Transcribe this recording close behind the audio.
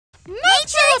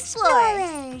Nature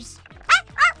Explorers!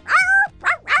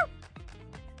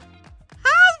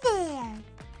 Hi there!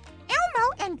 Elmo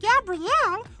and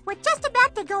Gabrielle were just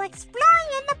about to go exploring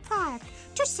in the park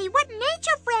to see what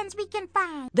nature friends we can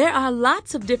find. There are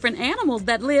lots of different animals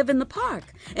that live in the park,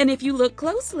 and if you look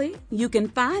closely, you can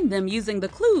find them using the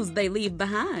clues they leave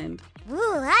behind.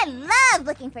 Ooh, I love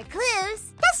looking for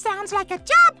clues. This sounds like a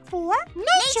job for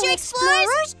Nature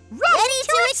Explorers ready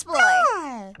to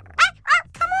explore.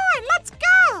 Come on, let's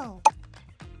go.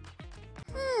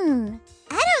 I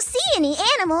don't see any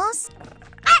animals.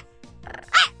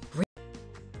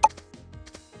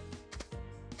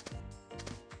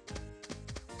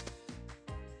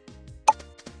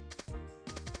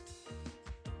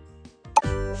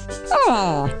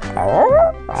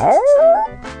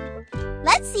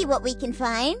 Let's see what we can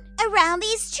find around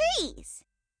these trees.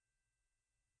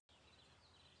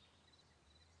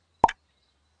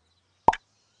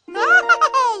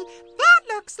 Hey, that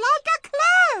looks like a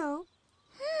clue.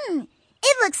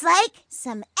 It looks like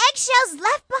some eggshells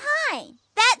left behind.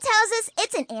 That tells us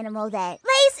it's an animal that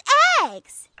lays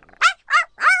eggs.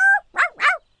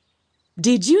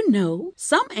 Did you know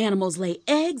some animals lay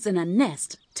eggs in a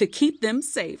nest to keep them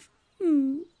safe?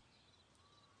 You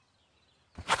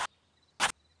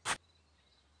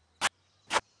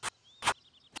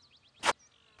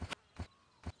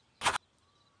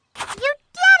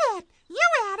did it! You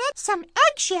added some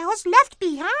eggshells left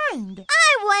behind.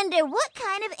 I wonder what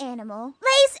kind of animal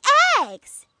lays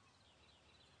eggs.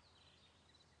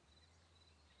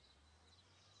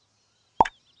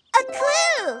 A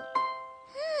clue!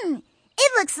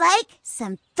 It looks like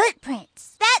some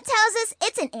footprints. That tells us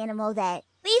it's an animal that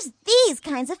leaves these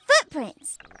kinds of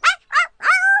footprints.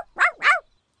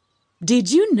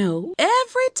 Did you know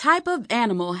every type of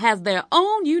animal has their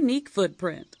own unique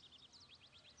footprint?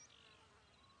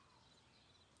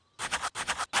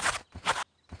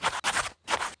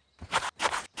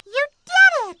 You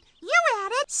did it! You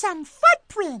added some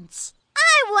footprints.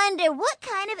 I wonder what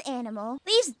kind of animal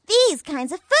leaves these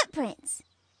kinds of footprints.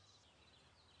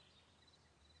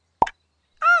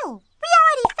 Oh, we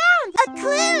already found A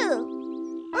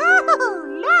clue! Oh,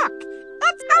 look!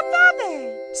 It's a feather!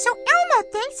 So Elmo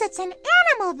thinks it's an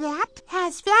animal that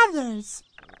has feathers.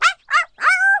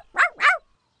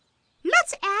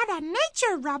 Let's add a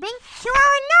nature rubbing to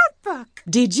our notebook.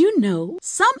 Did you know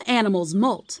some animals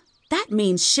molt? That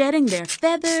means shedding their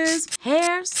feathers,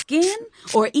 hair, skin,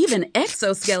 or even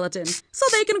exoskeleton so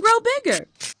they can grow bigger.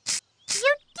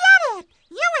 You did it!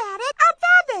 You added a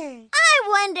feather. I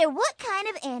wonder what kind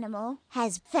of animal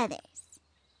has feathers.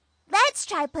 Let's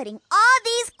try putting all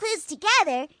these clues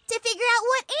together to figure out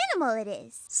what animal it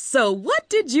is. So what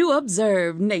did you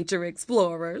observe, nature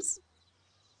explorers?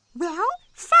 Well,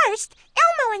 first,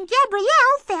 Elmo and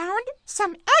Gabrielle found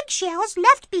some eggshells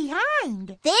left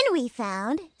behind. Then we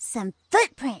found some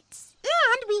footprints.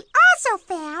 And we also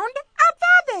found a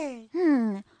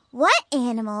feather. What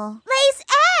animal lays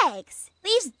eggs,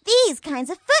 leaves these kinds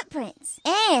of footprints,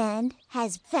 and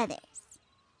has feathers?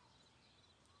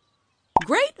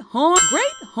 Great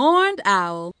horned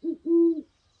owl. Way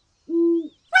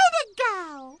to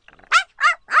go!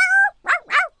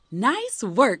 Nice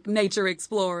work, nature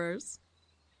explorers.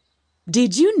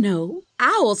 Did you know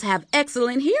owls have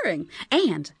excellent hearing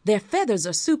and their feathers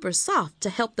are super soft to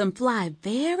help them fly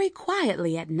very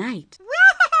quietly at night?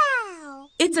 Wow!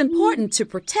 It's important to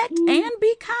protect and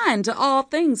be kind to all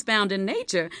things found in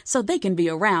nature so they can be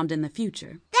around in the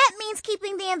future. That means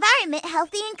keeping the environment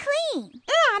healthy and clean.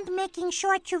 And making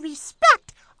sure to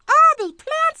respect all the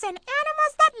plants and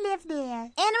animals that live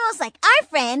there. Animals like our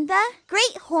friend, the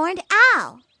great horned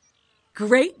owl.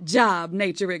 Great job,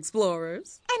 nature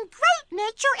explorers. And great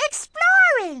nature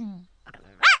exploring.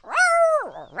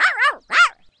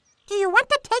 Do you want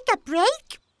to take a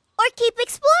break? Or keep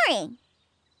exploring.